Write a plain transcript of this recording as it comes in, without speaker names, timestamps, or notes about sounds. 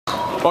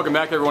Welcome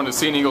back, everyone, to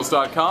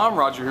SeeingEagles.com.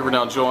 Roger Hoover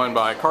now joined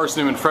by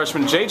Carson-Newman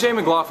freshman Jai Jai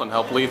McLaughlin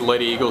helped lead the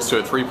Lady Eagles to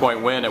a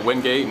 3-point win at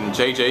Wingate. And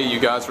Jai Jai, you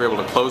guys were able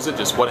to close it.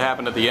 Just what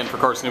happened at the end for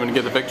Carson-Newman to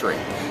get the victory?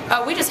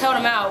 We just held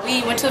them out.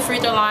 We went to the free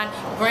throw line.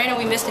 Granted,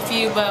 we missed a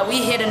few, but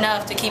we hit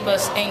enough to keep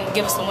us and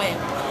give us the win.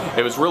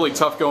 It was really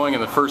tough going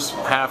in the first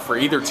half for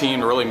either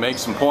team to really make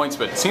some points,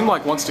 but it seemed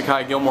like once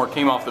Takai Gilmore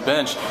came off the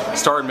bench,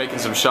 started making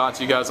some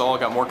shots, you guys all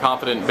got more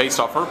confident based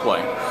off her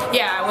play.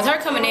 Yeah, with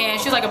her coming in,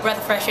 she was like a breath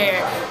of fresh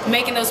air.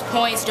 Making those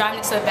points, driving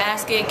into the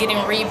basket, getting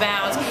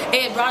rebounds.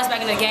 It brought us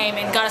back into the game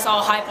and got us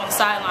all hype on the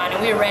sideline,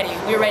 and we were ready.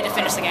 We were ready to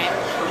finish the game.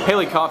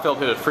 Haley Caulfield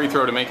hit a free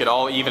throw to make it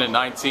all even at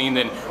 19.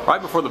 Then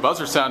right before the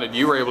buzzer sounded,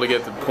 you were able to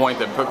get the point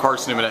that put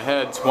Carson-Newman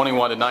ahead,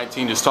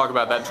 21-19. Just talk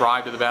about that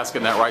drive to the basket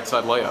and that right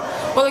side layup.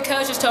 Well, the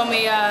coach just told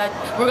me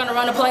we're going to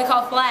run a play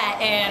called flat,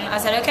 and I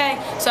said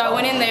okay. So I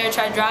went in there,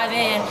 tried to drive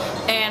in,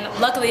 and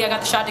luckily I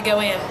got the shot to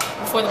go in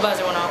before the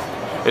buzzer went off.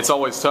 It's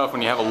always tough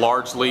when you have a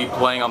large lead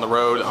playing on the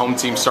road. The home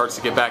team starts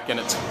to get back in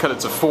it, cut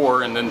it to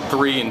 4 and then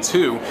 3 and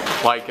 2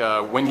 like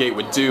Wingate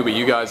would do, but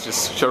you guys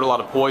just showed a lot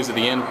of poise at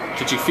the end.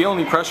 Did you feel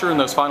any pressure in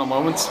those final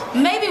moments?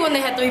 Maybe when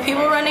they had 3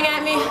 people running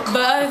at me,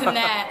 but other than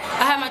that,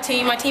 I had my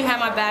team had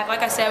my back.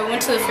 Like I said, we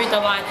went to the free throw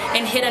line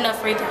and hit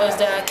enough free throws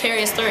to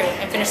carry us through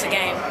and finish the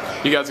game.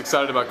 You guys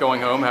excited about going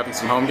home, having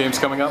some home games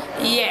coming up?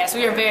 Yes,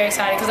 we are very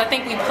excited because I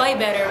think we play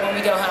better when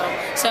we go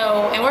home.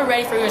 So, and we're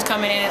ready for who's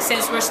coming in. And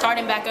since we're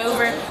starting back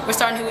over, we're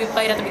starting who we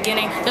played at the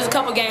beginning. There's a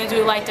couple games we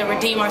would like to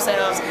redeem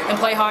ourselves and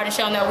play hard and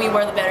show them that we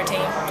were the better team.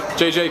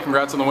 Jai Jai,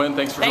 congrats on the win.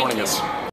 Thanks for joining us.